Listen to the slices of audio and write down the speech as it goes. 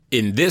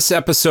In this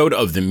episode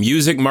of the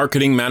Music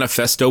Marketing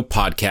Manifesto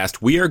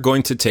podcast, we are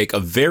going to take a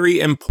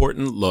very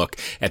important look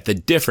at the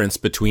difference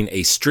between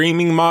a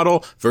streaming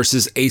model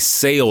versus a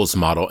sales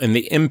model and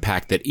the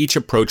impact that each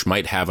approach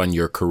might have on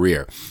your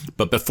career.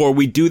 But before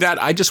we do that,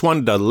 I just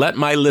wanted to let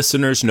my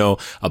listeners know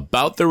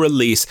about the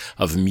release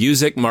of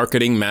Music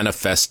Marketing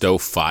Manifesto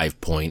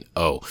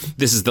 5.0.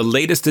 This is the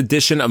latest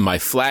edition of my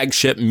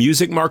flagship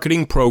music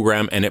marketing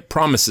program, and it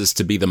promises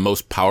to be the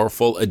most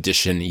powerful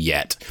edition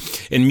yet.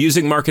 In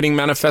Music Marketing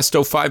Manifesto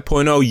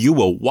 5.0, you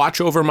will watch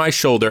over my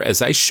shoulder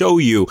as I show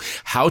you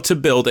how to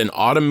build an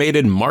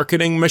automated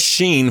marketing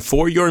machine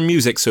for your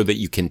music so that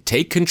you can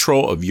take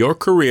control of your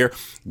career,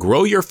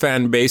 grow your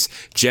fan base,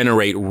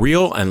 generate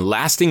real and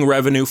lasting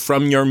revenue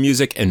from your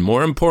music, and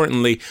more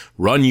importantly,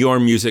 run your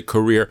music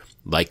career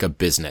like a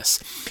business.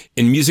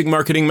 In Music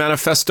Marketing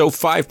Manifesto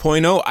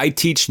 5.0, I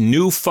teach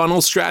new funnel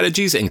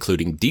strategies,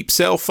 including deep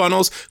sale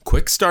funnels,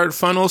 quick start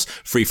funnels,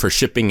 free for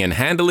shipping and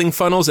handling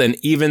funnels, and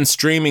even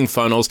streaming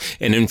funnels,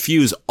 and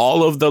infuse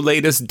all of the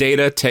latest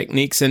data,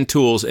 techniques, and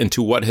tools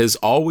into what has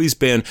always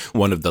been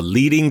one of the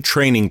leading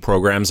training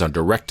programs on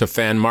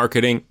direct-to-fan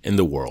marketing in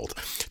the world.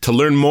 To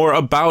learn more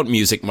about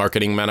Music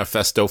Marketing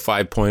Manifesto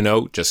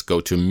 5.0, just go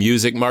to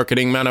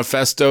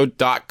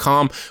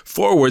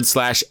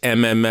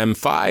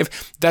musicmarketingmanifesto.com/MMM5.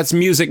 That's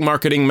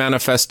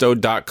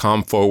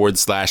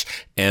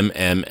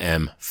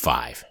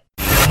musicmarketingmanifesto.com/MMM5.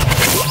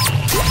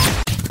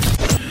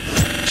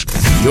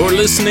 You're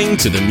listening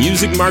to the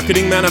Music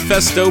Marketing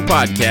Manifesto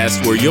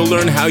podcast, where you'll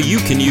learn how you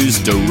can use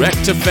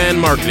direct-to-fan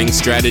marketing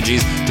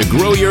strategies to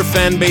grow your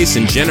fan base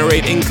and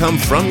generate income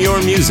from your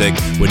music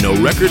with no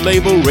record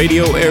label,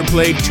 radio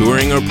airplay,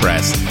 touring, or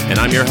press. And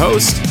I'm your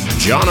host,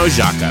 John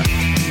Oszajca.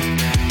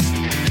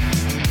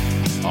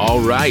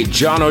 All right,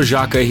 John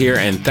Oszajca here,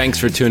 and thanks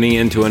for tuning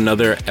in to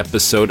another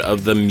episode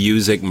of the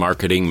Music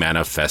Marketing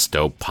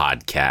Manifesto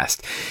podcast.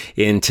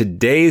 In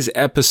today's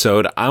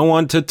episode, I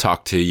want to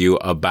talk to you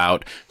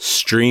about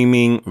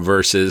streaming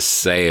versus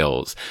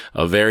sales,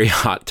 a very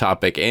hot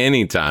topic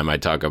anytime I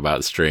talk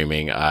about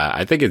streaming.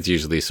 I think it's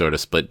usually sort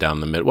of split down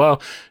the middle.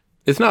 Well,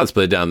 it's not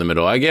split down the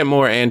middle. I get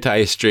more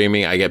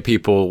anti-streaming. I get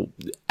people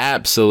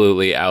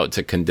absolutely out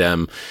to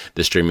condemn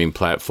the streaming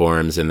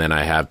platforms, and then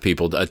I have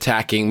people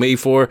attacking me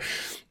for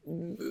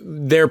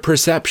their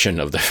perception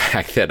of the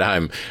fact that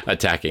I'm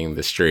attacking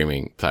the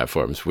streaming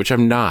platforms, which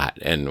I'm not,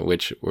 and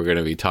which we're going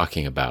to be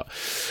talking about.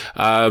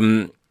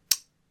 But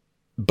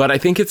I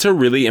think it's a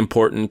really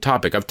important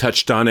topic. I've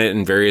touched on it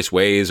in various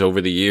ways over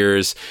the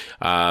years.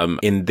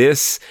 In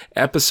this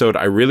episode,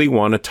 I really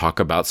want to talk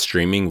about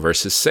streaming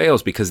versus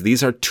sales, because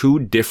these are two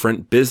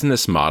different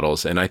business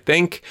models. And I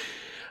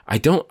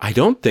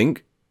don't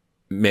think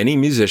many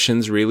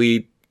musicians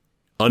really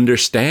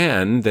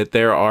understand that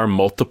there are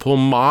multiple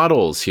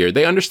models here.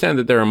 They understand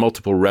that there are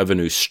multiple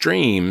revenue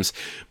streams,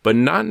 but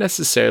not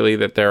necessarily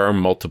that there are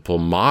multiple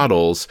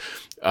models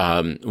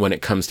when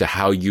it comes to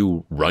how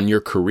you run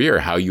your career,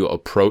 how you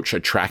approach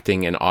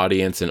attracting an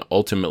audience and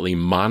ultimately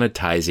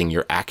monetizing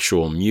your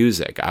actual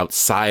music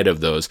outside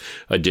of those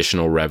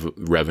additional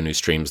revenue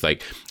streams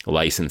like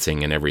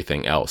licensing and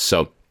everything else.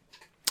 So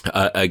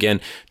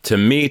again, to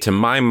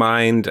my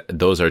mind,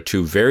 those are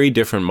two very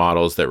different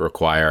models that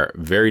require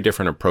very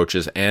different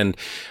approaches and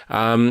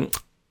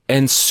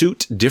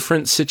suit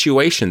different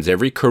situations.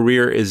 Every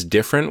career is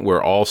different.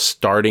 We're all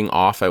starting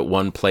off at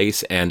one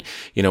place, and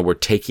we're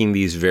taking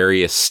these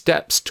various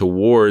steps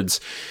towards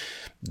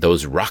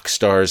those rock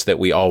stars that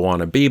we all want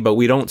to be, but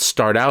we don't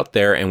start out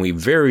there, and we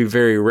very,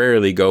 very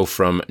rarely go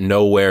from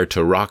nowhere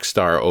to rock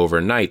star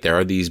overnight. There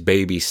are these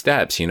baby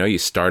steps. You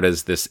start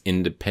as this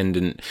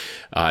independent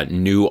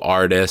new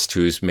artist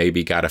who's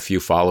maybe got a few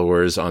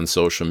followers on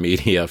social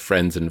media,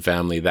 friends and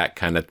family, that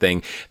kind of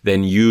thing.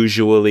 Then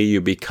usually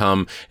you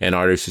become an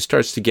artist who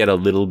starts to get a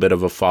little bit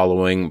of a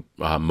following,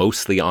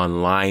 mostly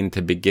online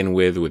to begin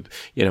with,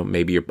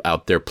 maybe you're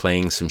out there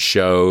playing some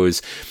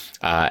shows,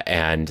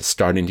 and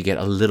starting to get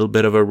a little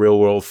bit of a real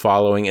world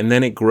following. And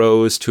then it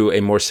grows to a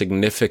more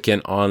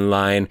significant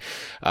online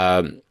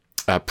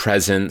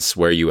presence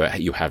where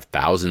you have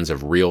thousands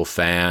of real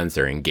fans.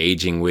 They're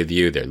engaging with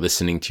you. They're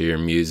listening to your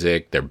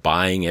music. They're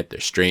buying it. They're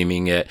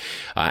streaming it.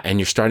 And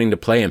you're starting to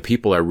play, and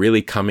people are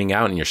really coming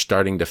out, and you're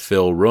starting to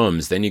fill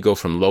rooms. Then you go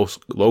from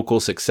local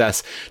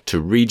success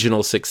to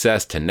regional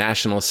success to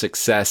national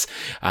success.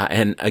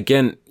 And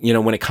again,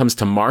 when it comes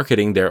to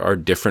marketing, there are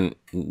different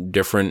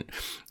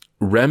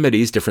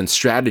remedies, different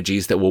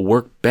strategies that will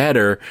work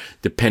better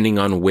depending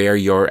on where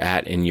you're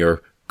at in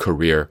your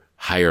career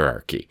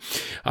hierarchy.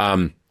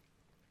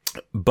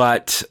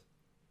 But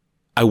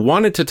I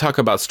wanted to talk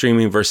about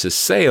streaming versus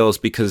sales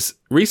because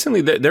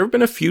recently there have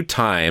been a few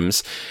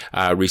times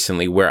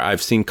recently where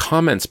I've seen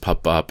comments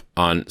pop up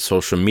on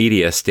social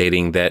media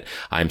stating that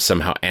I'm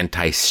somehow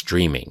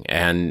anti-streaming,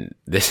 and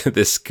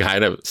this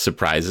kind of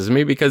surprises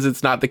me because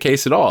it's not the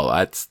case at all.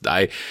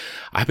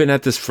 I've been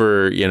at this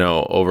for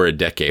over a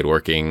decade,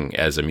 working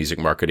as a music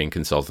marketing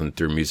consultant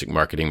through Music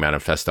Marketing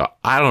Manifesto.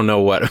 I don't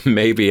know what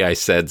maybe I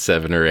said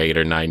 7 or 8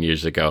 or 9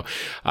 years ago.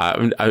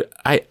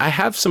 I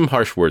have some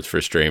harsh words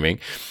for streaming.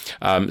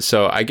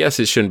 So I guess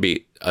it shouldn't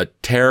be a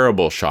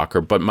terrible shocker,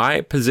 but my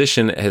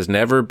position has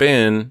never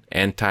been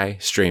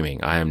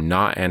anti-streaming. I am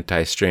not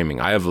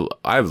anti-streaming. I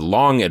have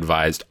long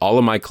advised all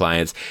of my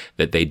clients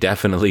that they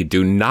definitely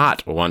do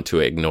not want to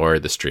ignore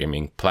the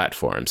streaming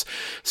platforms.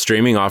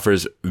 Streaming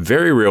offers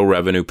very real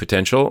revenue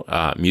potential,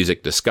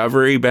 music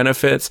discovery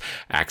benefits,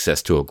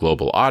 access to a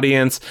global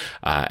audience,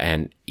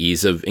 and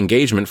ease of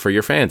engagement for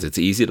your fans. It's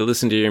easy to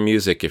listen to your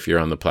music if you're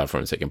on the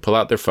platforms. They can pull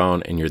out their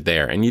phone and you're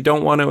there, and you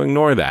don't want to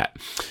ignore that.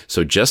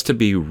 So just to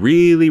be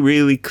really,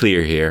 really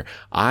clear here,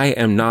 I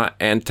am not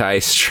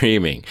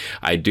anti-streaming.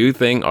 I do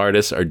think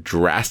artists are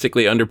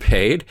drastically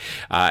underpaid,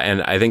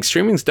 and I think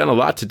streaming's done a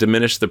lot to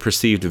diminish the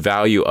perceived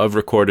value of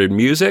recorded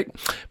music,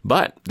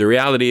 but the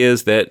reality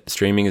is that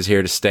streaming is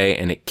here to stay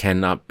and it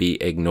cannot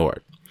be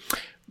ignored.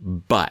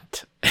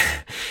 But,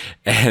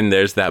 and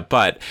there's that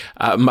but,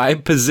 my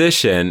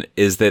position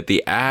is that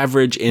the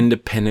average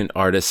independent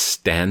artist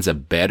stands a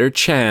better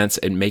chance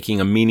at making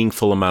a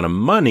meaningful amount of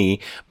money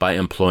by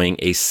employing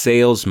a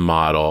sales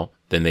model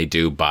than they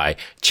do by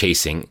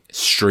chasing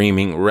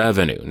streaming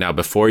revenue. Now,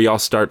 before y'all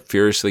start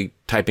furiously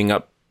typing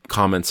up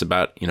comments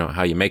about,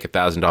 how you make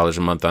 $1,000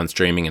 a month on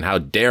streaming and how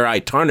dare I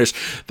tarnish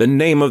the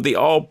name of the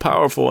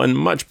all-powerful and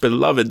much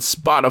beloved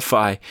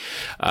Spotify,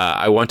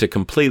 I want to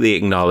completely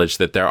acknowledge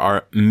that there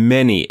are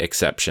many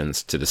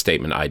exceptions to the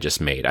statement I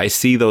just made. I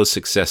see those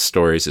success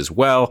stories as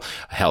well.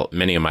 Hell,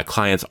 many of my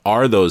clients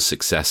are those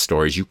success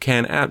stories. You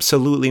can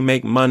absolutely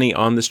make money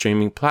on the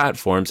streaming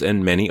platforms,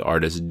 and many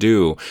artists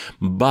do.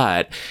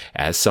 But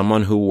as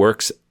someone who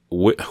works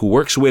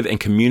with and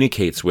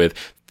communicates with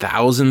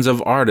thousands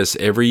of artists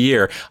every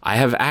year, I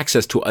have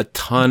access to a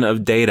ton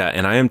of data.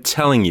 And I am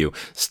telling you,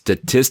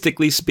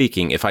 statistically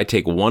speaking, if I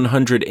take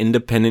 100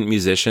 independent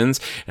musicians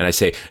and I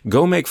say,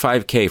 go make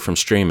 5K from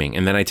streaming,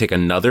 and then I take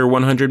another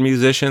 100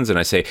 musicians and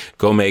I say,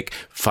 go make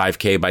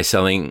 5K by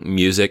selling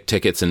music,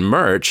 tickets, and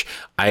merch,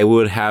 I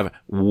would have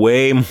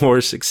way more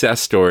success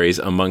stories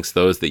amongst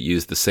those that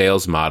use the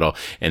sales model.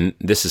 And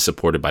this is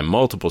supported by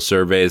multiple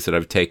surveys that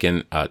I've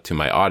taken to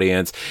my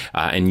audience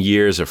and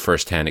years of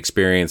firsthand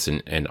experience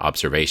and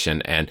observation.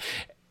 And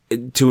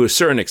to a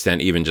certain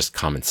extent, even just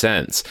common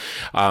sense.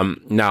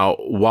 Now,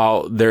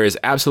 while there is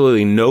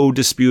absolutely no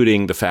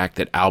disputing the fact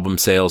that album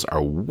sales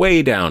are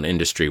way down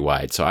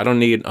industry-wide, so I don't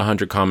need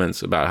 100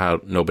 comments about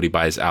how nobody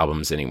buys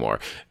albums anymore.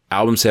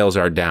 Album sales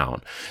are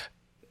down.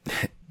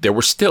 There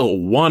were still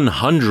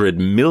 100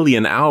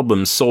 million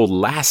albums sold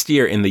last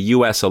year in the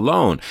US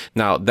alone.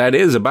 Now, that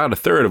is about a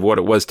third of what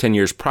it was 10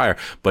 years prior,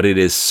 but it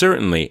is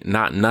certainly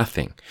not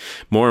nothing.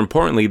 More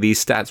importantly,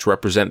 these stats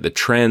represent the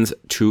trends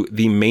to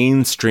the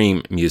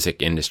mainstream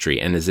music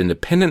industry. And as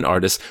independent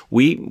artists,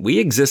 we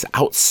exist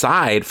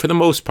outside, for the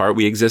most part,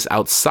 we exist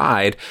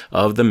outside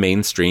of the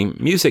mainstream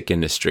music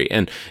industry.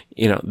 And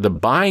the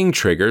buying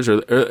triggers,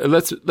 or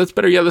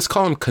let's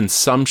call them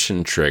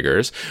consumption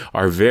triggers,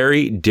 are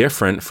very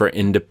different for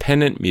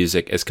independent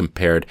music as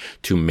compared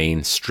to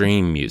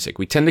mainstream music.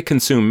 We tend to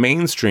consume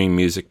mainstream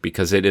music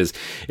because it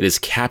is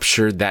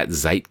captured that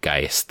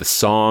zeitgeist. The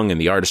song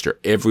and the artist are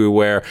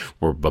everywhere.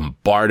 We're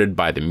bombarded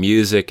by the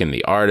music and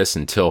the artist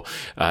until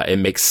it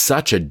makes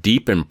such a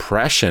deep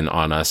impression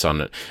on us,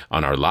 on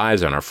our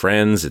lives, on our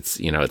friends. It's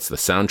the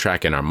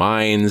soundtrack in our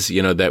minds.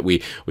 That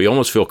we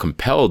almost feel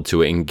compelled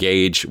to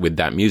engage with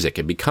that music.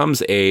 It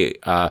becomes a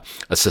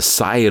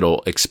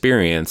societal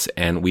experience,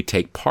 and we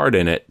take part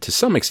in it to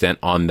some extent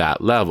on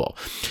that level.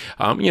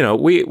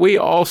 We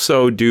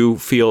also do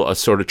feel a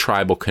sort of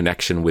tribal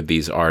connection with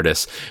these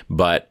artists,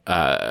 but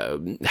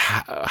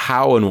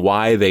how and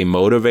why they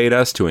motivate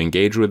us to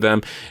engage with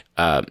them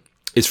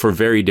is for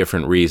very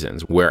different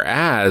reasons.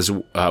 Whereas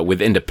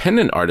with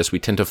independent artists, we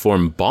tend to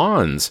form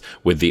bonds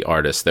with the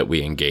artists that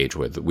we engage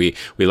with. We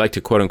like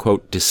to quote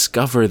unquote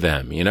discover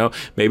them.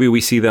 Maybe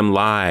we see them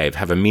live,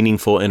 have a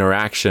meaningful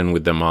interaction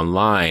with them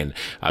online.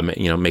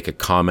 Make a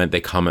comment, they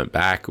comment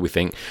back. We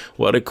think,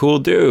 what a cool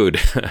dude.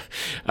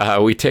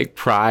 We take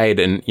pride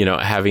in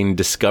having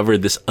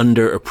discovered this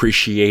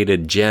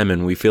underappreciated gem,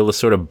 and we feel a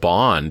sort of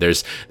bond.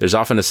 There's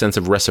often a sense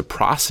of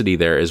reciprocity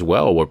there as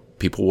well, where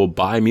people will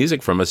buy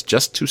music from us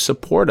just to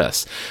support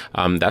us.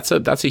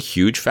 That's a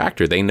huge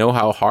factor. They know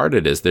how hard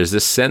it is. There's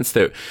this sense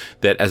that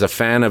as a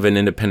fan of an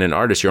independent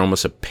artist, you're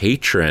almost a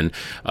patron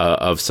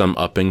of some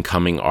up and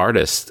coming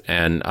artist,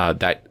 and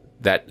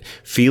that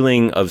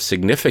feeling of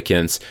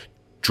significance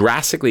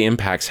drastically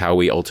impacts how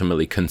we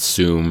ultimately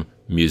consume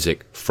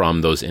music from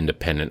those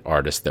independent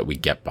artists that we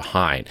get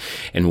behind.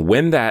 And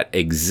when that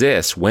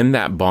exists, when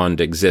that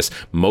bond exists,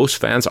 most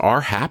fans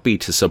are happy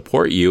to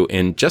support you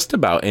in just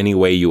about any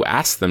way you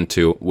ask them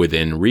to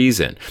within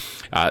reason.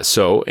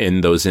 So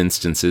in those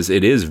instances,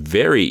 it is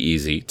very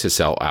easy to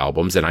sell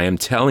albums. And I am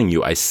telling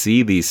you, I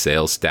see these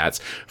sales stats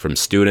from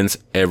students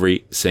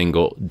every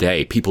single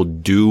day. People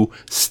do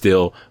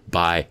still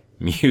buy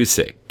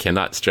music.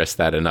 Cannot stress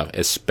that enough,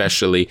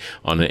 especially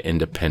on an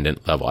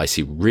independent level. I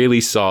see really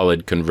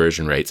solid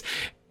conversion rates.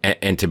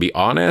 And to be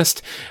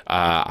honest,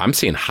 I'm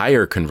seeing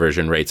higher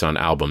conversion rates on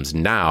albums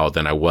now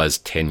than I was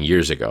 10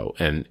 years ago.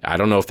 And I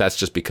don't know if that's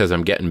just because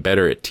I'm getting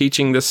better at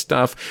teaching this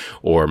stuff,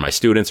 or my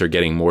students are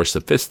getting more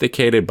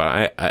sophisticated,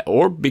 but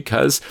or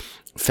because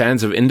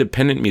fans of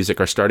independent music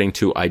are starting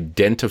to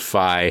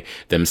identify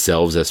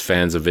themselves as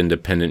fans of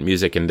independent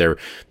music, and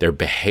their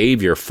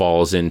behavior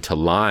falls into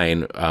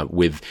line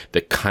with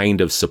the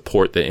kind of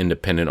support that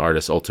independent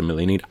artists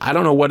ultimately need. I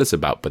don't know what it's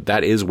about, but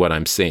that is what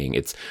I'm seeing.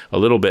 It's a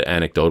little bit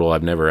anecdotal.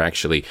 I've never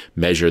actually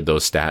measured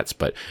those stats,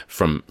 but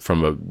from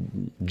a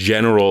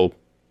general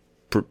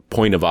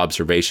point of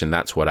observation,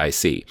 that's what I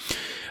see.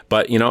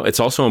 But, it's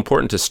also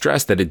important to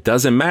stress that it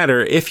doesn't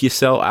matter if you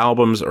sell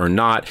albums or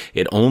not.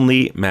 It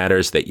only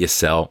matters that you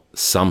sell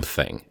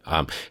something.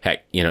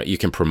 Heck, you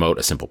can promote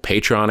a simple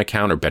Patreon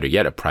account, or better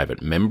yet, a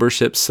private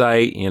membership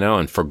site,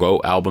 and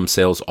forgo album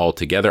sales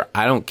altogether.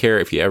 I don't care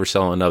if you ever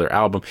sell another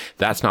album.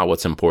 That's not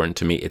what's important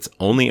to me. It's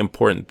only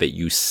important that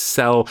you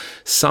sell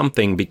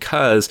something,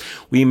 because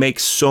we make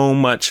so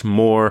much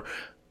more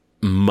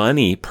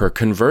money per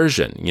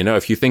conversion.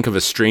 If you think of a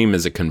stream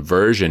as a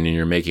conversion, and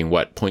you're making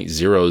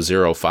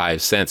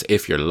 0.005 cents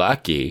if you're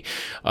lucky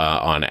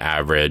on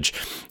average,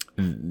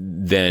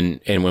 then,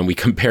 and when we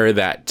compare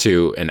that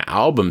to an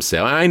album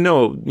sale, I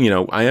know,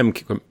 I am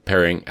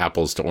comparing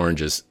apples to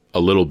oranges a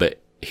little bit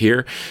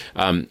here,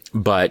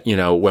 but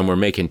when we're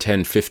making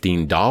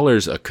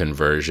 $10-15 a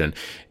conversion,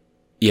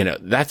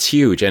 that's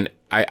huge. And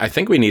I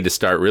think we need to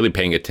start really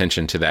paying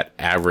attention to that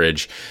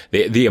average,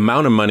 the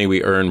amount of money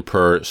we earn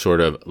per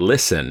sort of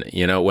listen.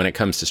 When it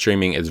comes to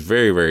streaming, it's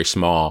very, very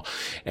small.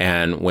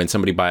 And when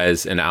somebody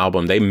buys an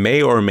album, they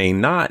may or may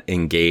not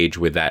engage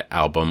with that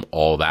album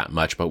all that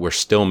much, but we're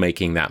still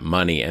making that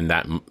money, and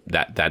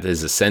that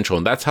is essential.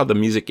 And that's how the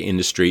music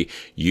industry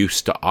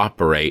used to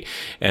operate.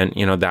 And,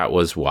 that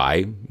was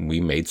why we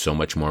made so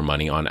much more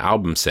money on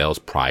album sales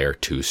prior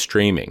to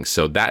streaming.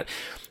 So that,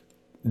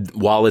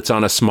 while it's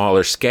on a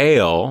smaller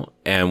scale,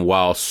 and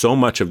while so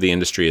much of the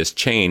industry has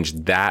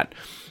changed, that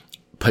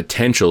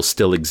potential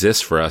still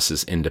exists for us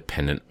as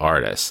independent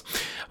artists.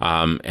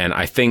 And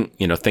I think,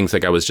 things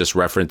like I was just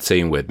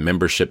referencing with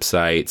membership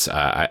sites,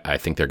 I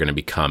think they're going to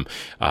become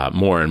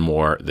more and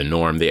more the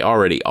norm. They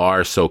already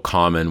are so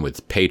common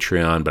with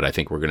Patreon, but I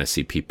think we're going to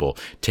see people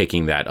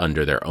taking that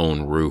under their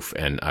own roof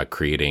and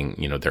creating,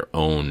 their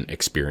own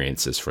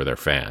experiences for their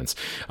fans.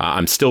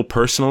 I'm still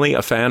personally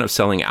a fan of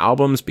selling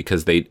albums,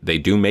 because they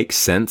do make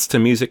sense to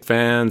music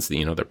fans.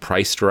 They're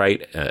priced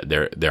right.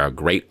 They're a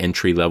great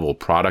entry level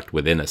product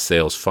within a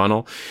sales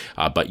funnel,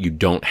 but you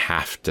don't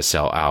have to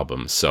sell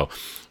albums. So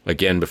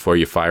again, before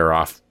you fire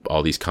off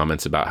all these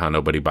comments about how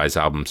nobody buys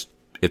albums,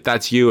 if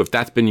that's you, if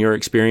that's been your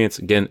experience,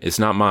 again, it's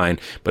not mine,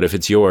 but if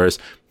it's yours,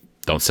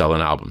 don't sell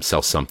an album,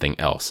 sell something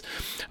else.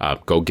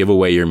 Go give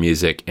away your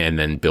music, and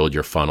then build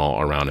your funnel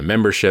around a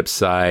membership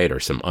site or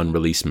some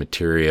unreleased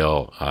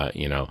material,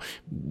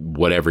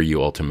 whatever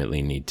you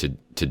ultimately need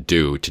to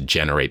do to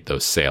generate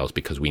those sales,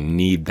 because we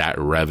need that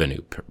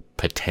revenue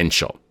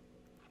potential.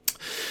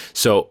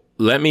 So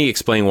let me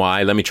explain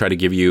why. Let me try to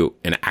give you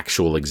an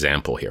actual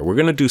example here. We're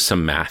going to do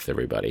some math,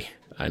 everybody.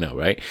 I know,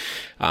 right?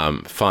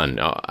 Fun.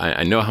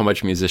 I know how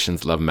much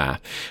musicians love math,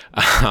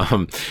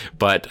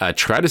 but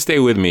try to stay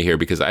with me here,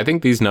 because I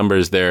think these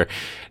numbers, they're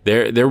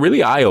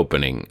really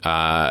eye-opening.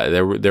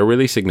 They're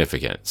really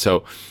significant.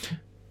 So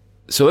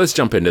let's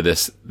jump into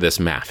this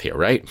math here,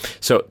 right?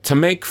 So to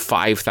make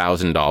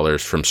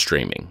 $5,000 from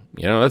streaming,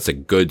 that's a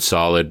good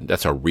solid,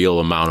 that's a real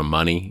amount of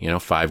money,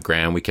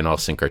 $5,000. We can all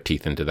sink our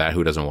teeth into that.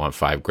 Who doesn't want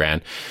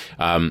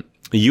 $5,000?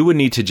 You would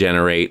need to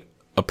generate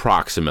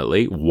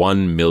approximately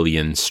 1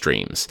 million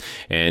streams.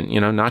 And,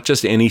 not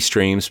just any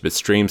streams, but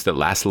streams that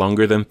last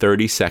longer than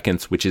 30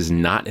 seconds, which is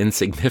not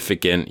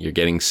insignificant. You're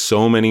getting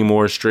so many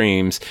more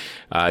streams,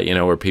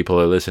 where people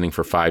are listening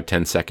for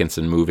 5-10 seconds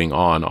and moving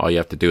on. All you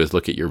have to do is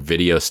look at your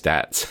video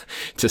stats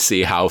to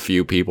see how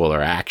few people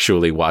are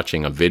actually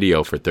watching a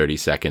video for 30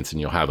 seconds,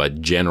 and you'll have a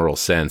general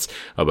sense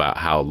about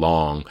how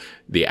long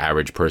the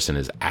average person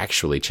is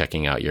actually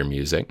checking out your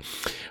music.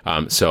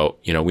 So,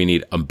 we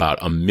need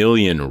about 1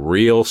 million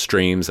real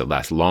streams that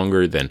last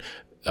longer than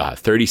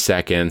 30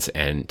 seconds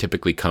and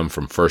typically come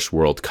from first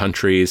world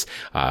countries.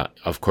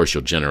 Of course,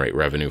 you'll generate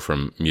revenue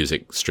from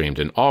music streamed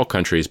in all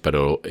countries, but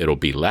it'll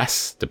be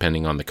less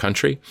depending on the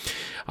country.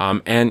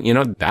 And,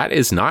 that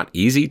is not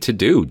easy to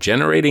do.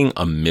 Generating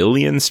 1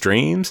 million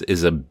streams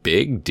is a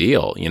big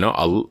deal.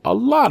 A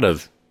lot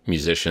of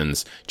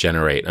musicians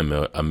generate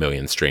a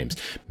million streams.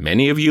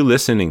 Many of you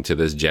listening to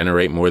this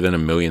generate more than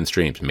 1 million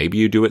streams. Maybe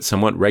you do it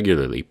somewhat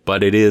regularly,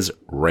 but it is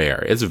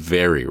rare. It's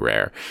very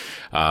rare.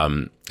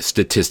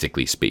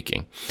 statistically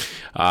speaking.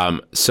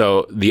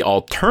 So the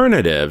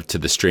alternative to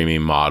the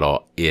streaming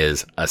model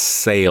is a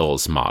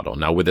sales model.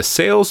 Now, with a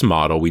sales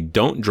model, we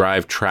don't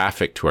drive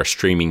traffic to our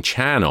streaming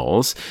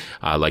channels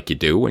like you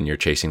do when you're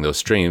chasing those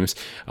streams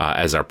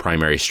as our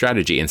primary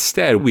strategy.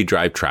 Instead, we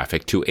drive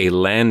traffic to a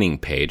landing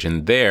page,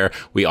 and there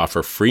we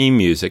offer free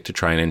music to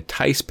try and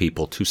entice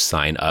people to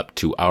sign up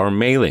to our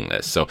mailing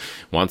list. So,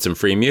 want some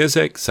free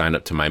music? Sign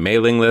up to my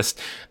mailing list.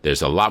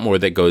 There's a lot more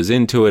that goes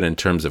into it in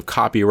terms of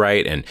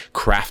copyright and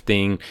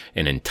crafting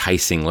an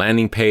enticing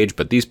landing page,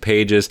 but these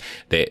pages,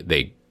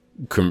 they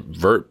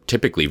convert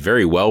typically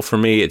very well for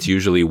me. It's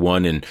usually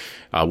one in,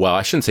 well,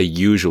 I shouldn't say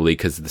usually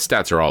because the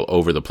stats are all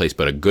over the place,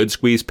 but a good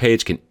squeeze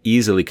page can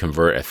easily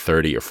convert at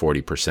 30 or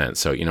 40%.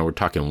 So, we're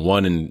talking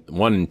one in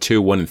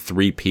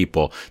 3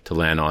 people to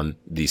land on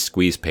these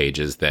squeeze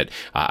pages that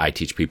I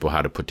teach people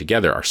how to put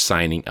together are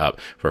signing up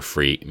for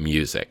free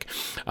music.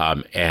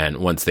 And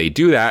once they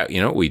do that,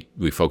 we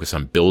focus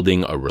on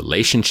building a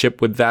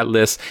relationship with that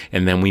list,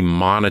 and then we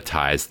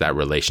monetize that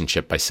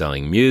relationship by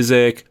selling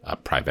music,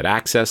 private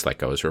access,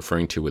 like I was referring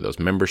to with those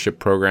membership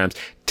programs,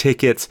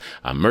 tickets,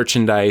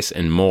 merchandise,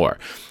 and more.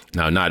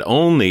 Now, not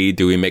only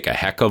do we make a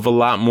heck of a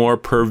lot more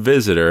per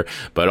visitor,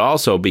 but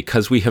also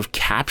because we have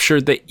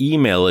captured the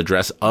email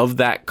address of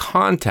that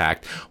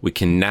contact, we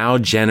can now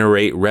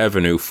generate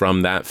revenue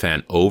from that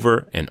fan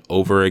over and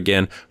over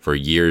again for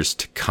years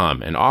to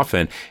come. And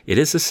often it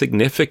is a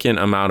significant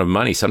amount of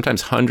money,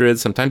 sometimes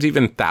hundreds, sometimes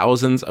even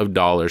thousands of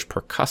dollars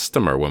per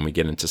customer when we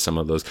get into some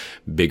of those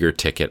bigger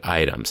ticket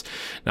items.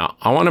 Now,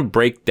 I want to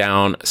break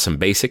down some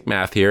basic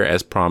math here.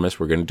 As promised,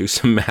 we're going to do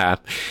some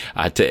math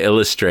to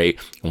illustrate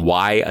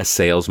why a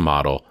sales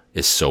model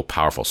is so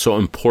powerful, so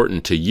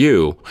important to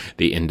you,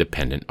 the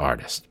independent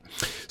artist.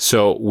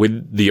 So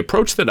with the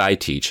approach that I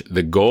teach,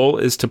 the goal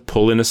is to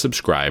pull in a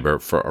subscriber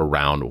for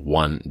around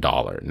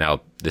 $1. Now,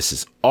 this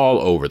is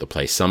all over the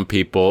place. Some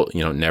people,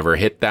 never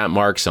hit that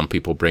mark. Some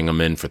people bring them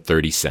in for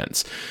 30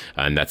 cents.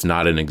 And that's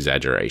not an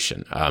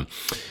exaggeration.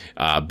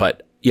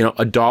 But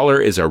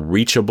 $1 is a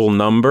reachable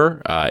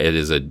number.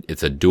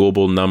 It's a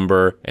doable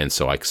number. And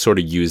so I sort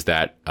of use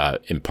that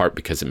in part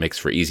because it makes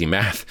for easy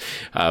math.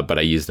 But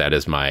I use that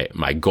as my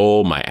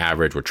goal, my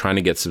average. We're trying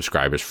to get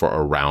subscribers for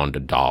around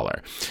 $1.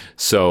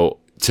 So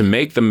to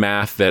make the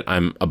math that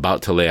I'm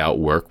about to lay out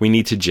work, we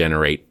need to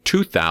generate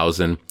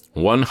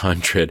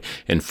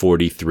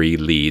 2,143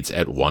 leads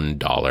at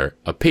 $1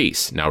 a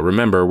piece. Now,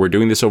 remember, we're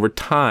doing this over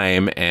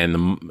time,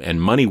 and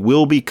money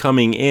will be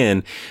coming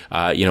in,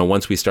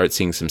 once we start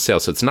seeing some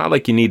sales. So it's not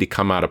like you need to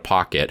come out of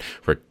pocket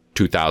for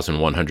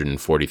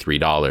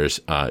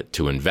 $2,143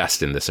 to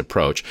invest in this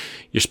approach.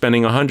 You're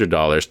spending $100,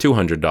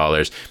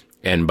 $200.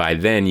 And by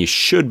then you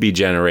should be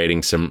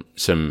generating some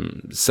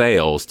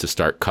sales to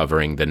start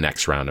covering the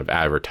next round of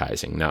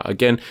advertising. Now,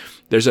 again,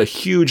 there's a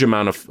huge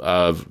amount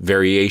of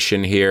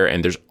variation here,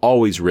 and there's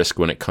always risk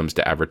when it comes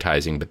to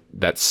advertising, but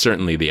that's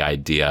certainly the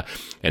idea,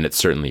 and it's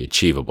certainly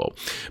achievable.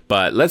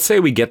 But let's say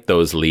we get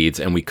those leads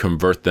and we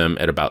convert them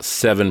at about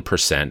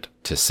 7%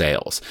 to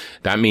sales.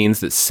 That means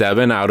that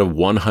 7 out of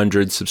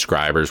 100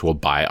 subscribers will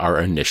buy our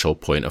initial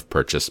point of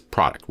purchase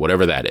product,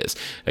 whatever that is.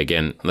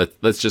 Again,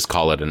 let's just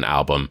call it an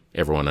album.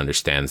 Everyone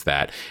understands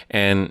that,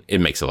 and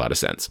it makes a lot of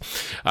sense.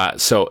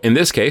 So in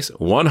this case,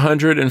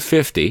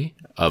 150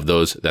 of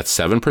those, that's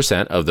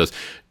 7% of those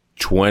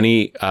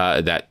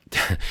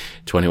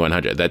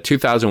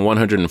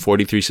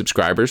 2,143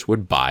 subscribers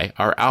would buy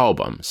our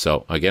album.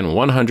 So again,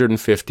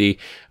 150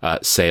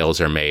 sales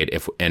are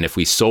made. If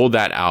we sold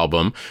that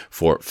album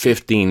for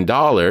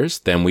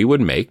 $15, then we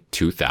would make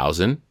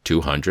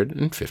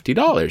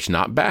 $2,250.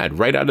 Not bad.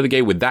 Right out of the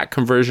gate with that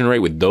conversion rate,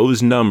 with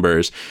those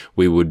numbers,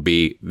 we would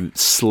be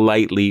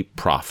slightly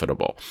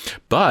profitable.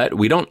 But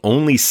we don't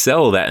only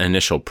sell that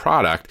initial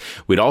product.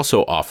 We'd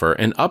also offer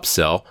an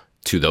upsell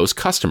to those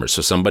customers.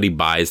 So somebody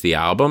buys the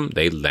album,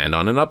 they land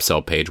on an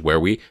upsell page where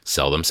we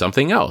sell them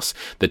something else.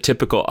 The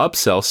typical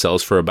upsell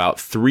sells for about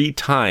 3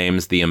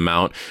 times the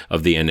amount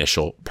of the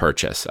initial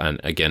purchase. And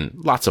again,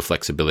 lots of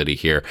flexibility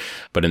here.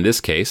 But in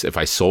this case, if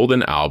I sold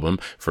an album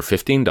for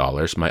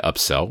 $15, my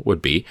upsell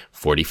would be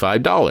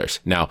 $45.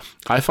 Now,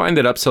 I find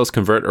that upsells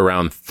convert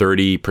around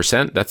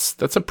 30%.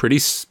 That's a pretty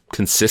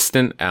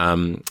consistent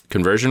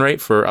conversion rate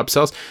for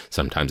upsells.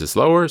 Sometimes it's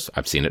lower.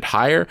 I've seen it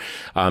higher.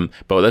 But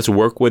let's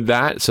work with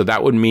that. So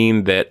that would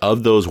mean that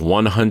of those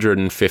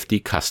 150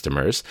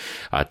 customers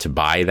to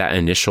buy that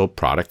initial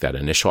product, that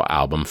initial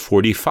album,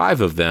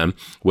 45 of them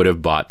would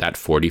have bought that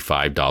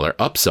 $45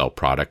 upsell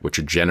product, which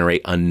would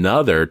generate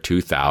another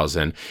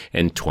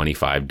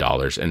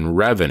 $2,025 in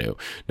revenue.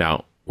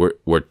 Now,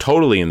 we're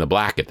totally in the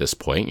black at this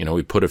point.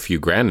 We put a few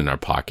grand in our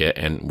pocket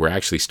and we're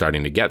actually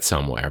starting to get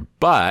somewhere,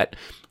 but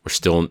we're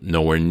still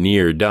nowhere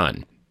near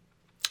done.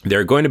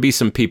 There are going to be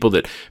some people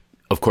that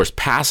of course,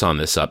 pass on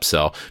this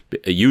upsell,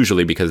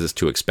 usually because it's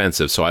too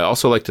expensive. So I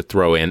also like to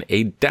throw in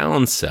a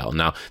downsell.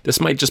 Now,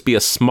 this might just be a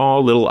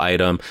small little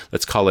item.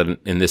 Let's call it,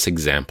 in this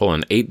example,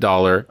 an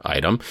 $8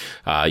 item.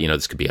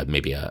 This could be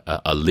maybe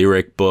a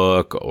lyric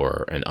book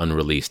or an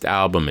unreleased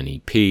album, an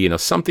EP,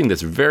 something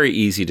that's very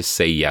easy to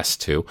say yes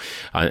to,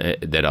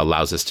 that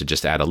allows us to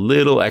just add a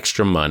little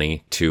extra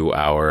money to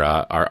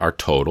our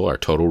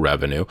total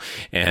revenue.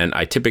 And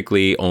I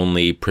typically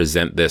only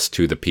present this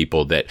to the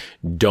people that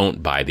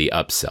don't buy the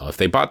upsell. If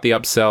they bought the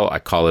upsell, I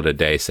call it a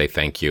day, say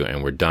thank you,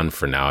 and we're done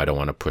for now. I don't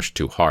want to push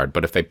too hard.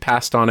 But if they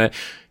passed on it,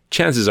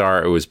 chances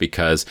are it was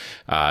because,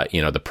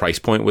 the price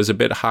point was a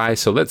bit high.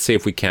 So let's see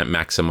if we can't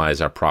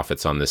maximize our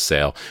profits on this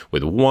sale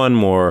with one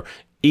more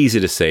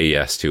easy to say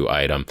yes to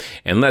item.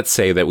 And let's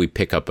say that we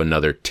pick up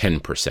another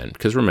 10%,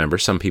 because remember,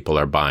 some people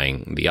are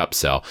buying the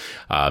upsell.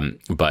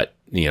 But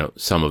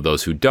some of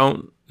those who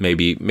don't,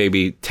 maybe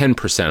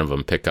 10% of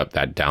them pick up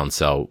that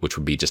downsell, which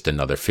would be just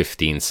another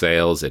 15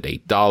 sales at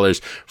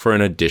 $8 for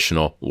an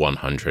additional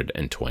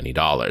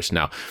 $120.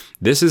 Now,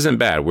 this isn't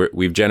bad.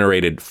 We've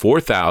generated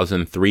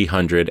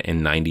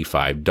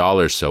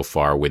 $4,395 so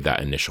far with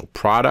that initial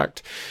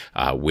product,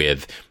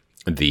 with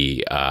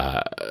the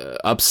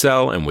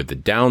upsell and with the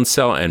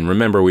downsell. And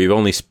remember, we've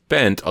only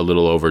spent a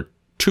little over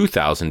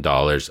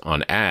 $2,000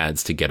 on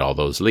ads to get all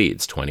those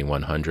leads,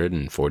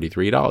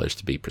 $2,143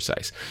 to be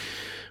precise.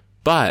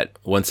 But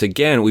once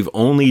again, we've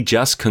only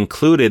just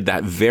concluded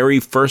that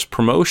very first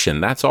promotion.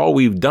 That's all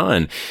we've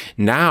done.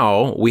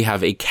 Now we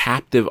have a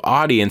captive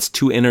audience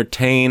to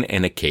entertain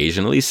and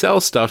occasionally sell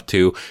stuff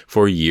to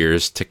for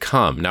years to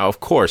come. Now, of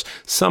course,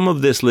 some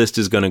of this list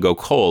is going to go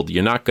cold.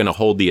 You're not going to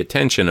hold the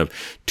attention of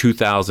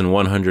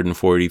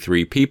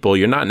 2,143 people.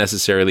 You're not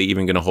necessarily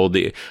even going to hold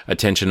the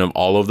attention of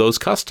all of those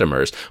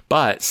customers,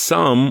 but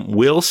some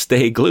will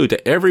stay glued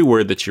to every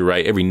word that you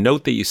write, every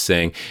note that you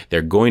sing.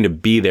 They're going to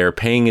be there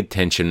paying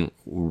attention,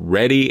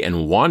 ready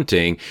and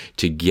wanting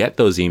to get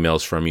those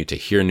emails from you, to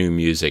hear new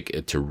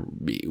music, to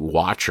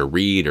watch or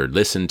read or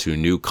listen to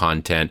new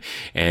content.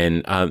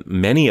 And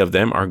many of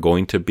them are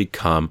going to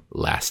become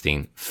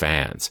lasting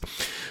fans.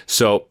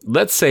 So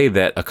let's say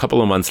that a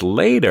couple of months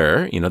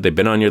later, they've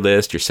been on your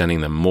list, you're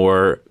sending them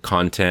more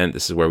content.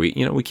 This is where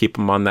we keep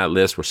them on that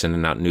list. We're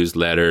sending out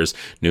newsletters,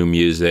 new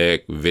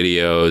music,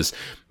 videos,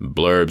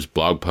 blurbs,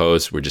 blog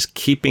posts. We're just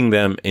keeping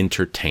them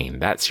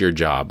entertained. That's your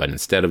job. But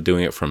instead of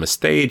doing it from a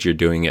stage, you're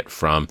doing it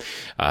from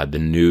the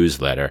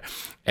newsletter.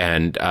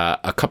 And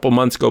a couple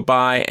months go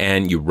by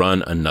and you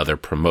run another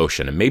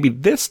promotion. And maybe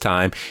this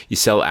time you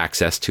sell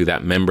access to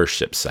that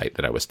membership site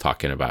that I was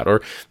talking about.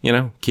 Or,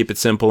 keep it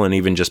simple and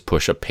even just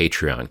push a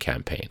Patreon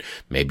campaign.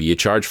 Maybe you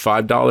charge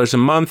 $5 a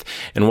month.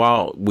 And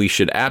while we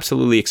should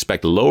absolutely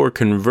expect lower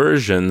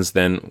conversions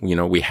than,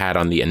 we had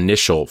on the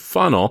initial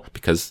funnel,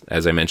 because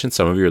as I mentioned,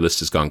 some of your list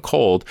has gone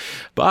cold.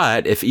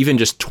 But if even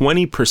just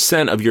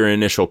 20% of your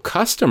initial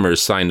customers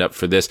signed up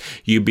for this,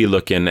 you'd be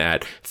looking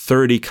at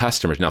 30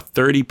 customers. Now,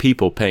 30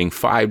 people paying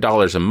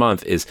 $5 a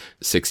month is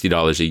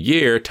 $60 a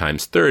year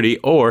times 30,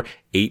 or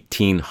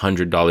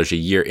 $1,800 a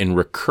year in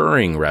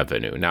recurring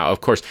revenue. Now,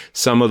 of course,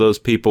 some of those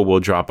people will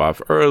drop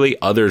off early.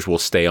 Others will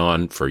stay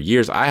on for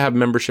years. I have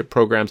membership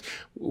programs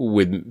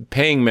with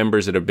paying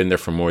members that have been there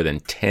for more than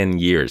 10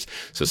 years.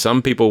 So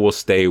some people will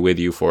stay with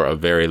you for a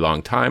very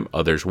long time.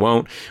 Others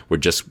won't. We're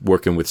just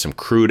working with some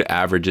crude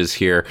averages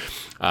here.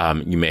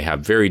 You may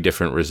have very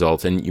different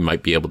results, and you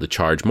might be able to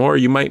charge more.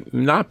 You might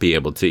not be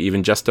able to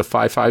even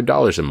justify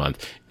 $5 a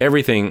month.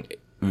 Everything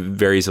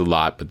varies a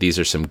lot, but these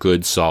are some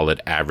good,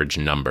 solid average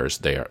numbers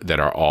there that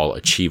are all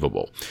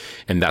achievable.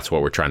 And that's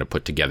what we're trying to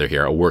put together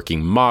here, a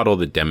working model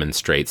that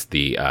demonstrates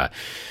the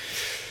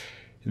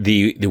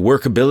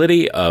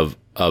workability of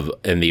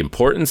and the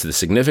importance, the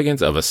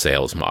significance of a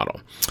sales model.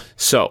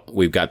 So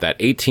we've got that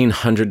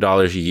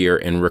 $1,800 a year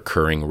in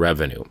recurring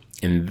revenue.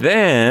 And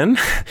then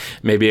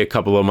maybe a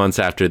couple of months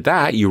after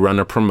that, you run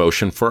a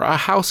promotion for a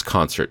house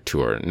concert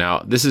tour. Now,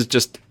 this is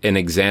just an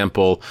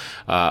example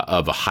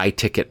of a high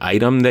ticket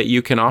item that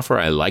you can offer.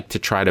 I like to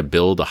try to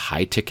build a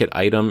high ticket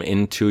item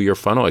into your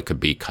funnel. It could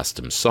be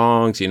custom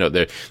songs.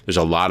 There's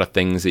a lot of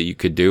things that you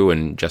could do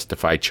and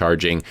justify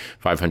charging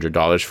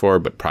 $500 for,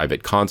 but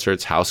private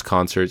concerts, house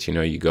concerts,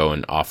 you go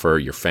and offer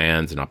your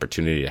fans an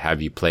opportunity to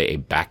have you play a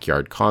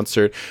backyard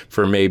concert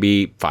for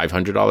maybe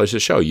 $500 a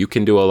show. You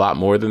can do a lot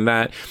more than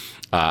that.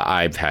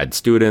 I've had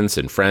students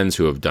and friends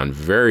who have done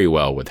very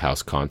well with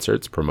house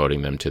concerts,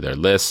 promoting them to their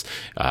lists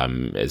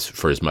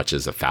for as much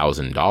as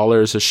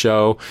 $1,000 a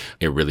show.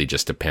 It really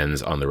just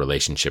depends on the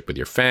relationship with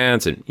your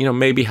fans. And,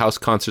 maybe house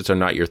concerts are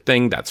not your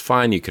thing. That's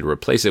fine. You could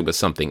replace it with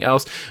something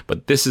else.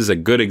 But this is a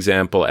good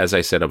example, as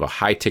I said, of a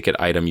high ticket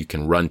item you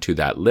can run to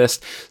that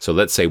list. So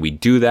let's say we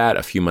do that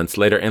a few months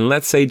later. And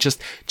let's say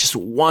just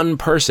one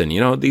person,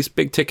 these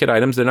big ticket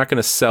items, they're not going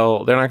to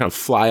sell. They're not going to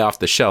fly off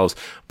the shelves.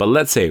 But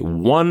let's say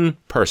one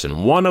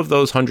person, one of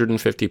those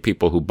 150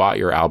 people who bought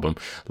your album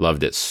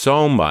loved it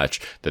so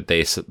much that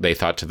they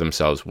thought to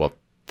themselves, well,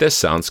 this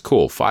sounds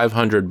cool.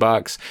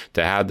 $500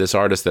 to have this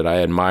artist that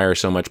I admire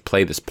so much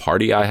play this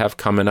party I have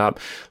coming up.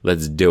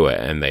 Let's do it.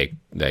 And they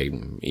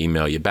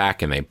email you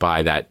back and they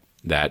buy that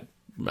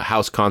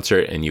house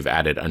concert, and you've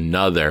added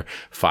another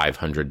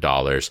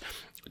 $500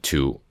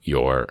 to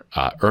your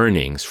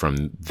earnings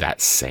from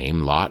that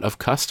same lot of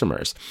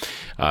customers,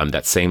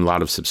 that same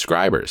lot of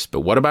subscribers.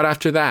 But what about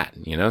after that?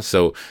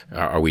 So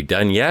are we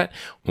done yet?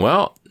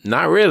 Well,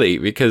 not really,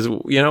 because,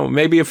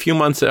 maybe a few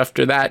months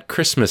after that,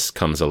 Christmas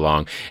comes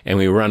along and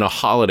we run a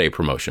holiday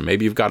promotion.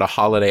 Maybe you've got a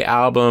holiday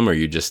album, or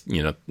you just,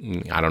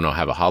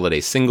 have a holiday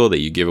single that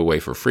you give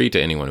away for free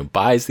to anyone who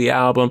buys the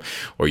album,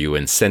 or you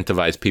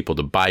incentivize people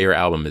to buy your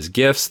album as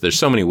gifts. There's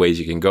so many ways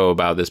you can go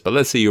about this, but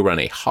let's say you run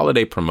a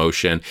holiday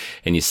promotion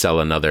and you sell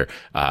another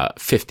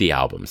 50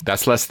 albums.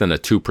 That's less than a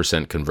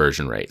 2%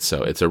 conversion rate.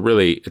 So it's a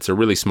really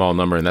small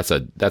number, and that's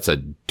a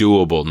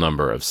doable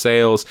number of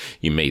sales.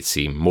 You may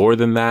see more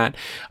than that.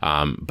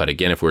 But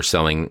again, if we're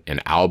selling an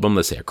album,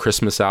 let's say a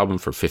Christmas album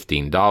for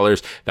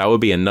 $15, that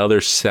would be another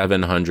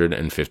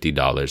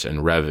 $750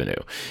 in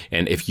revenue.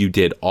 And if you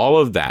did all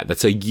of that,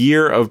 that's a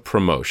year of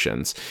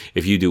promotions.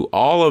 If you do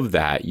all of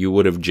that, you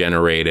would have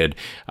generated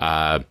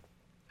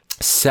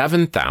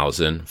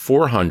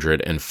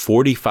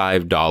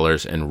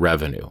 $7,445 in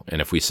revenue.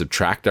 And if we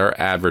subtract our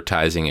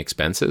advertising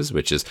expenses,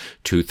 which is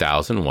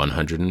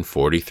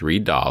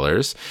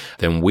 $2,143,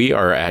 then we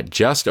are at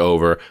just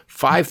over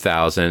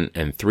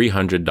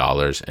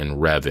 $5,300 in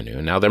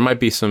revenue. Now, there might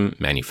be some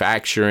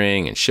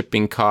manufacturing and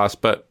shipping costs,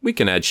 but we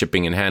can add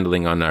shipping and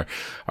handling on our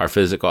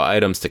physical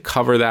items to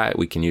cover that.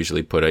 We can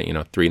usually put a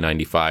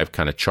 $3.95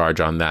 kind of charge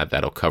on that.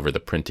 That'll cover the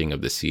printing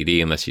of the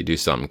CD, unless you do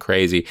something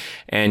crazy,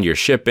 and your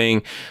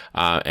shipping.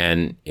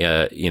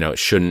 It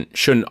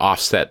shouldn't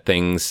offset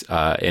things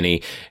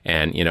any.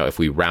 And if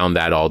we round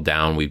that all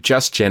down, we've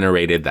just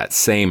generated that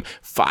same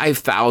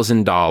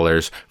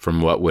 $5,000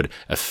 from what would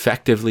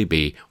effectively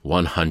be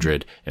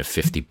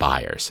 150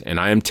 buyers. And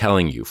I am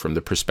telling you, from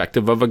the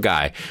perspective of a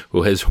guy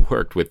who has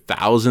worked with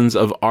thousands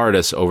of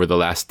artists over the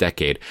last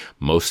decade,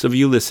 most of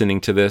you listening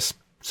to this,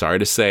 sorry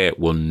to say it,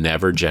 will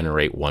never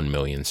generate 1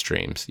 million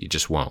streams. You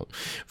just won't.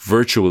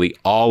 Virtually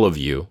all of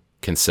you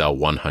can sell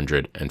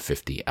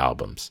 150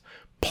 albums.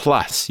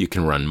 Plus, you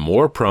can run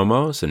more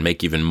promos and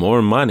make even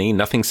more money.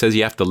 Nothing says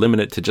you have to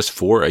limit it to just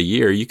 4 a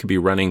year. You could be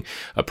running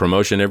a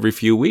promotion every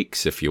few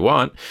weeks if you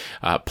want.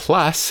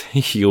 Plus,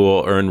 you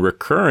will earn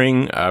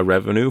recurring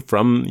revenue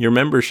from your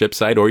membership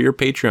site or your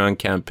Patreon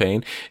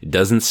campaign. It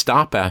doesn't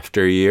stop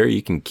after a year.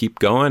 You can keep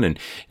going. And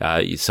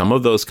some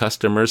of those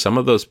customers, some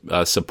of those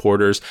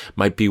supporters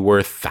might be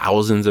worth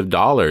thousands of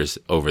dollars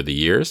over the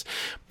years.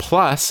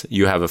 Plus,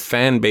 you have a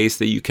fan base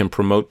that you can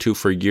promote to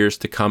for years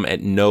to come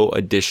at no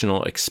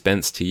additional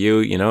expense to you.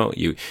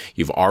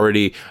 You've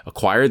already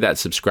acquired that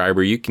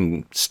subscriber. You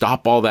can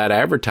stop all that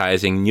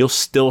advertising and you'll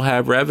still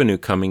have revenue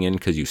coming in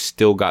because you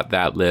still got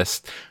that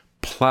list.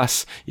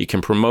 Plus, you can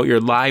promote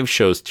your live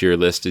shows to your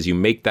list as you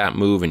make that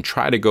move and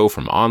try to go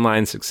from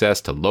online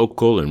success to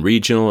local and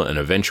regional and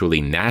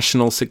eventually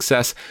national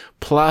success.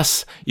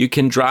 Plus, you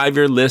can drive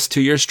your list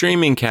to your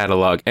streaming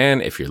catalog.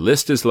 And if your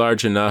list is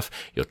large enough,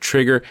 you'll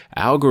trigger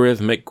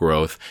algorithmic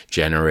growth,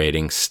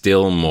 generating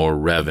still more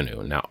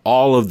revenue. Now,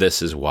 all of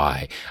this is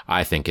why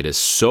I think it is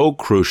so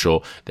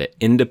crucial that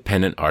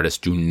independent artists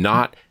do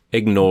not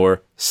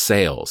ignore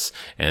sales.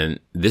 And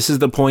this is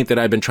the point that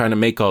I've been trying to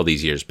make all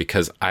these years,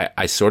 because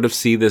I sort of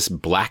see this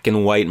black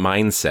and white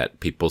mindset.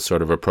 People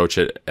sort of approach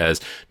it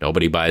as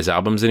nobody buys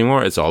albums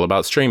anymore. It's all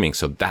about streaming.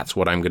 So that's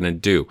what I'm going to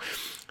do.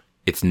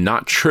 It's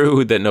not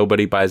true that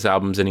nobody buys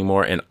albums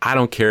anymore, and I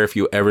don't care if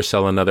you ever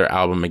sell another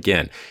album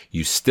again.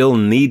 You still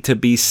need to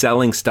be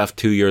selling stuff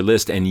to your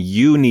list, and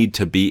you need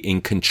to be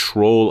in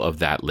control of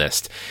that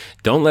list.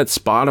 Don't let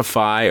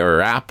Spotify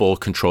or Apple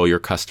control your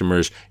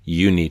customers.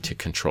 You need to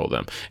control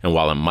them. And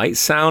while it might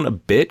sound a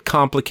bit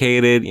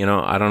complicated,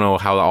 I don't know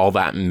how all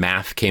that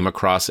math came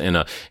across in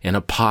a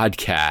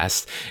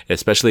podcast,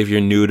 especially if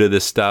you're new to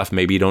this stuff.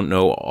 Maybe you don't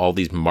know all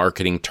these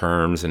marketing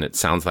terms and it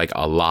sounds like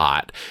a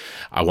lot.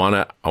 I want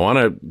to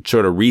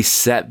sort of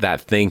reset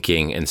that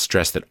thinking and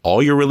stress that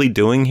all you're really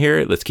doing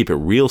here, let's keep it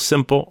real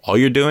simple. All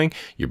you're doing,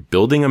 you're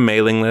building a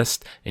mailing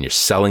list and you're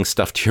selling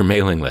stuff to your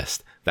mailing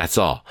list. That's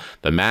all.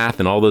 The math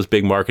and all those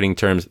big marketing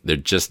terms, they're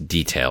just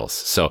details.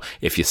 So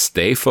if you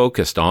stay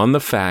focused on the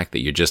fact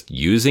that you're just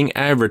using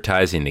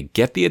advertising to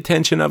get the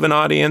attention of an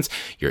audience,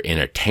 you're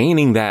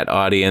entertaining that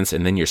audience,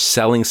 and then you're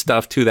selling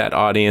stuff to that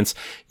audience,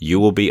 you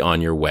will be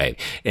on your way.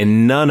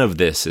 And none of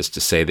this is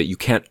to say that you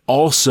can't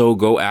also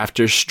go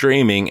after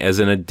streaming as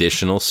an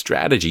additional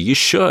strategy. You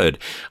should.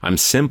 I'm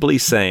simply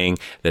saying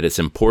that it's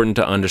important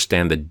to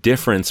understand the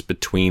difference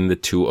between the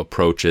two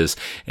approaches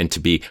and to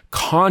be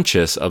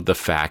conscious of the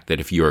fact that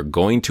if you are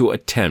going to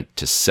attempt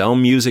to sell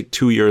music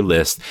to your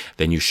list,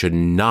 then you should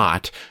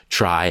not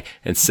try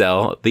and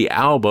sell the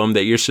album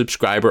that your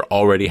subscriber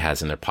already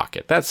has in their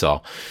pocket. That's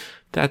all.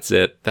 That's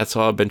it. That's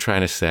all I've been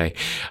trying to say.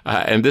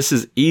 And this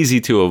is easy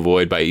to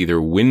avoid by either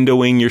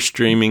windowing your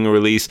streaming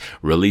release,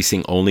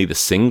 releasing only the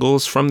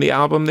singles from the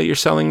album that you're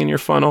selling in your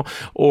funnel,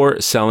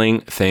 or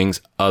selling things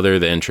other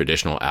than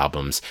traditional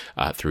albums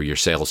through your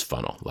sales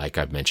funnel, like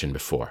I've mentioned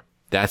before.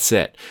 That's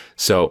it.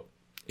 So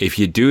if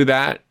you do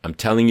that, I'm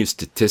telling you,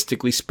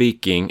 statistically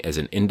speaking, as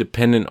an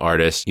independent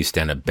artist, you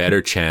stand a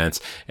better chance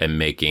at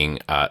making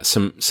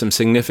some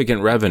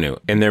significant revenue.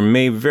 And there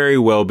may very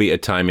well be a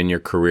time in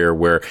your career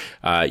where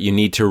you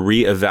need to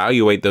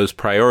reevaluate those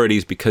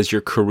priorities because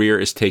your career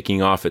is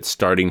taking off. It's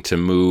starting to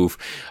move.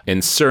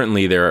 And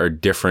certainly there are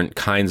different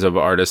kinds of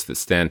artists that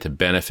stand to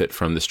benefit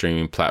from the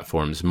streaming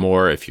platforms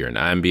more. If you're an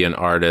ambient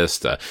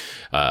artist,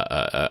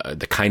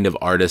 the kind of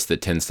artist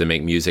that tends to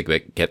make music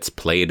that gets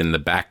played in the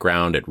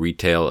background at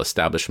retail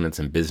establishments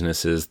and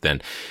businesses, then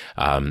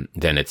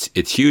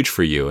it's huge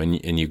for you,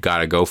 and you got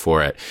to go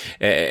for it.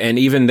 And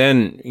even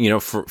then,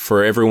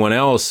 for everyone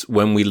else,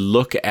 when we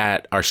look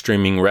at our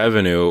streaming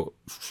revenue,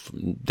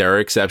 there are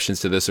exceptions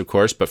to this, of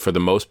course, but for the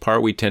most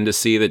part, we tend to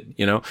see that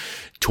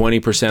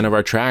 20% of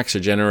our tracks are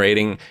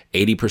generating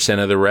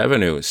 80% of the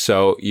revenue.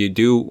 So you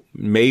do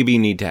maybe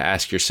need to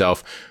ask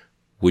yourself,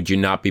 would you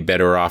not be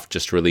better off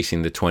just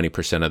releasing the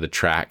 20% of the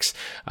tracks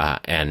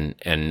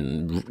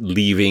and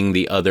leaving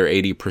the other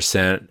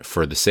 80%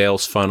 for the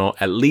sales funnel,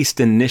 at least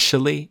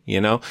initially,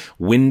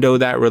 window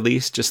that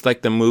release, just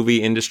like the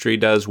movie industry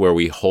does, where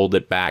we hold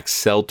it back,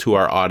 sell to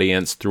our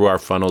audience through our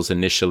funnels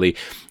initially.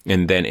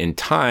 And then in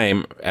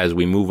time, as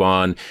we move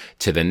on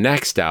to the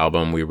next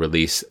album, we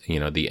release,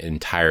 the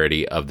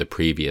entirety of the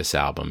previous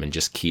album and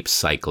just keep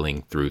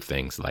cycling through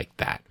things like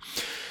that.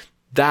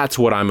 That's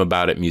what I'm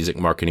about at Music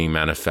Marketing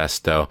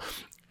Manifesto.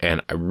 And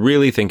I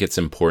really think it's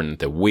important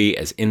that we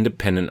as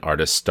independent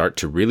artists start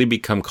to really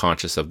become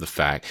conscious of the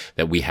fact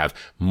that we have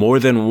more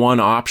than one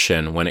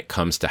option when it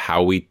comes to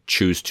how we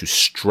choose to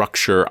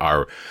structure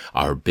our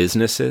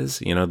businesses,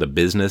 the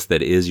business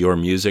that is your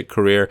music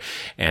career,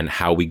 and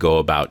how we go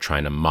about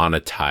trying to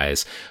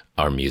monetize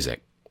our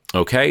music.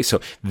 Okay,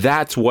 so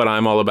that's what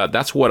I'm all about.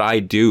 That's what I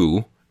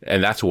do.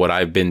 And that's what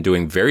I've been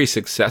doing very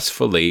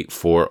successfully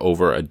for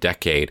over a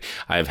decade.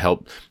 I've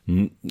helped,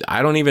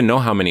 I don't even know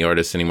how many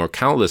artists anymore,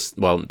 countless.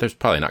 Well, there's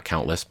probably not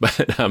countless,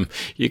 but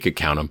you could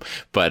count them.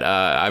 But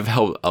I've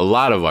helped a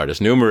lot of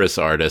artists, numerous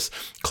artists,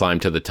 climb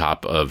to the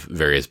top of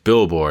various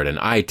Billboard and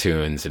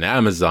iTunes and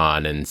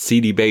Amazon and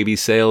CD Baby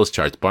sales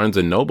charts, Barnes &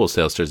 Noble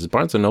sales charts. Is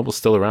Barnes & Noble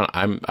still around?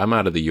 I'm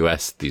out of the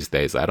US these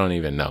days. I don't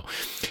even know.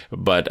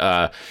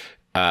 But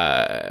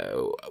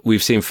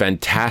we've seen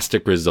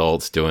fantastic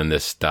results doing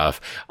this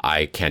stuff.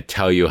 I can't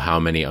tell you how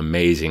many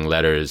amazing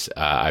letters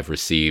I've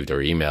received, or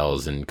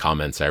emails and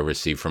comments I've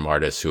received from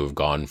artists who have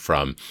gone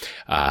from,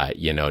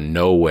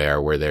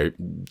 nowhere, where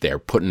they're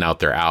putting out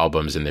their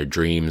albums and their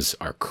dreams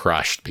are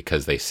crushed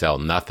because they sell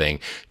nothing,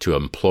 to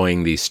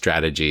employing these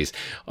strategies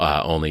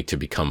only to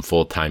become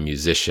full-time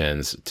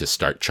musicians, to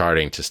start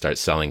charting, to start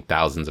selling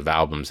thousands of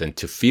albums, and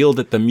to feel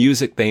that the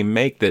music they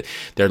make, that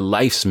their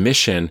life's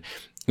mission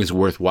is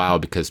worthwhile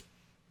because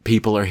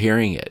people are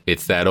hearing it.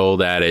 It's that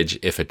old adage,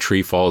 if a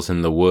tree falls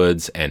in the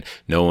woods and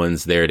no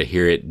one's there to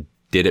hear it,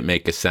 did it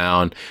make a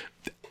sound?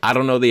 I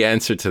don't know the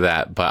answer to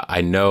that, but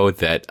I know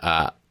that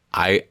I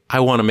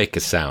want to make a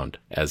sound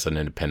as an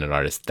independent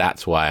artist.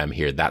 That's why I'm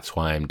here. That's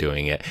why I'm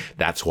doing it.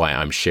 That's why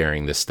I'm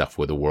sharing this stuff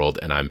with the world.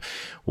 And I'm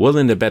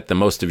willing to bet that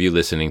most of you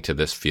listening to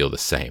this feel the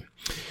same.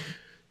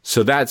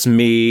 So that's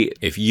me.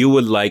 If you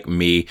would like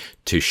me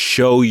to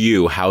show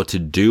you how to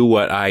do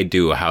what I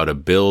do, how to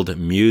build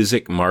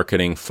music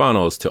marketing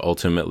funnels to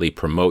ultimately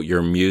promote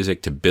your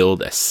music, to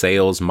build a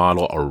sales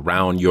model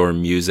around your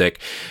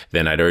music,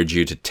 then I'd urge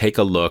you to take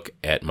a look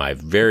at my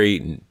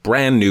very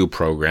brand new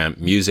program,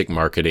 Music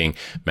Marketing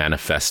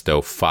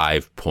Manifesto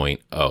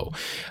 5.0.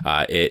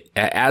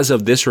 As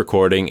of this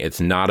recording,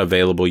 it's not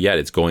available yet.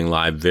 It's going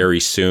live very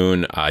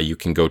soon. You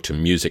can go to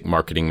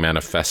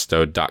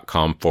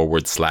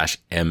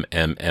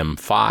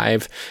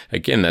musicmarketingmanifesto.com/MMM5.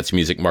 Again, that's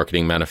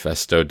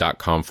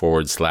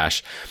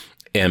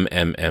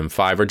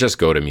musicmarketingmanifesto.com/MMM5, or just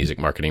go to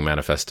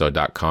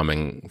musicmarketingmanifesto.com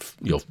and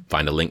you'll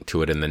find a link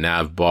to it in the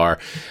nav bar.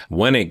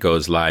 When it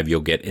goes live,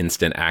 you'll get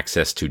instant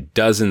access to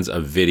dozens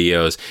of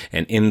videos.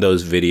 And in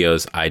those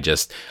videos, I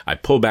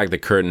pull back the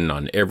curtain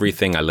on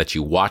everything. I let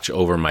you watch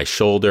over my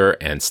shoulder,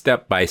 and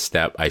step by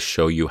step, I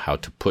show you how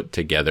to put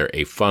together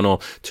a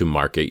funnel to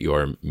market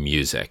your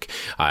music.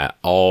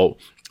 All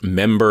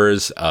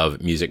members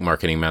of Music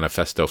Marketing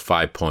Manifesto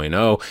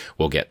 5.0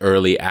 will get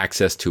early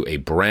access to a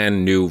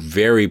brand new,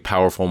 very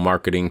powerful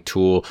marketing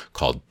tool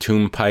called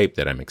TunePipe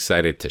that I'm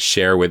excited to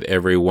share with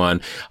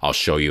everyone. I'll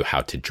show you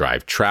how to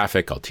drive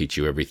traffic. I'll teach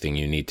you everything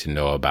you need to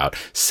know about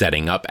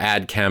setting up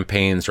ad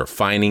campaigns or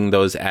finding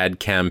those ad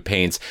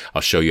campaigns.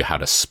 I'll show you how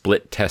to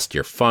split test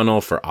your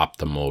funnel for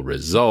optimal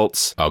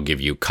results. I'll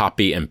give you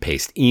copy and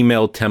paste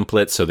email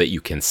templates so that you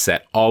can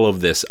set all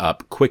of this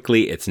up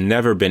quickly. It's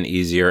never been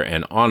easier,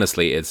 and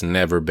honestly, It's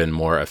never been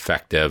more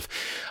effective.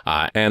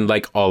 And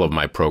like all of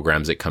my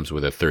programs, it comes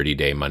with a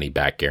 30-day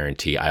money-back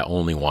guarantee. I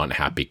only want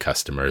happy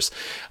customers.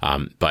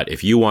 But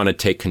if you want to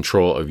take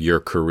control of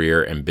your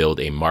career and build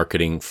a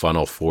marketing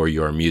funnel for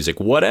your music,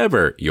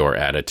 whatever your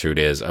attitude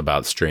is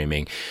about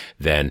streaming,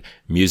 then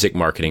Music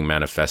Marketing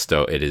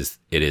Manifesto, it is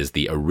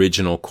the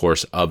original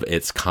course of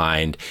its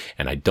kind,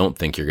 and I don't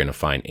think you're going to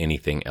find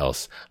anything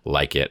else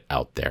like it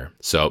out there.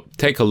 So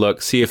take a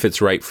look, see if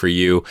it's right for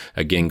you.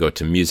 Again, go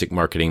to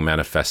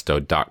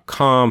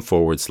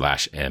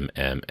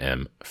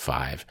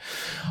musicmarketingmanifesto.com/MMM5.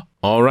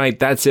 All right,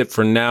 that's it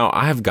for now.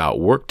 I've got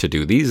work to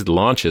do. These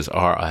launches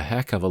are a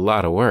heck of a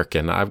lot of work,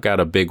 and I've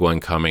got a big one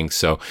coming.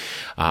 So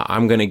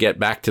I'm going to get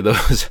back to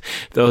those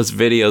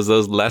videos,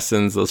 those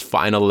lessons, those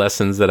final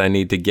lessons that I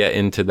need to get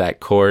into that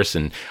course.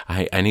 And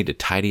I need to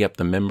tidy up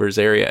the members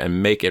area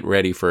and make it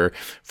ready for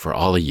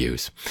all of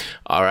yous.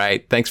 All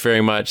right, thanks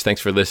very much.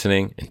 Thanks for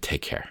listening, and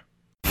take care.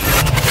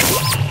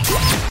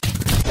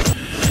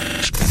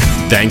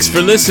 Thanks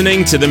for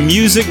listening to the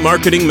Music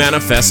Marketing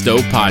Manifesto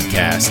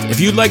podcast.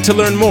 If you'd like to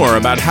learn more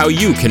about how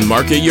you can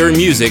market your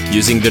music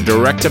using the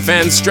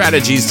direct-to-fan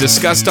strategies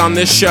discussed on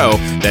this show,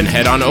 then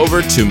head on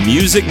over to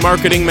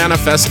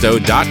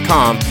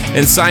musicmarketingmanifesto.com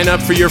and sign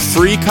up for your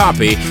free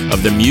copy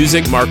of the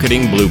Music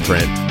Marketing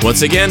Blueprint.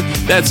 Once again,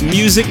 that's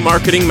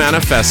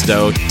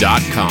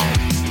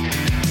musicmarketingmanifesto.com.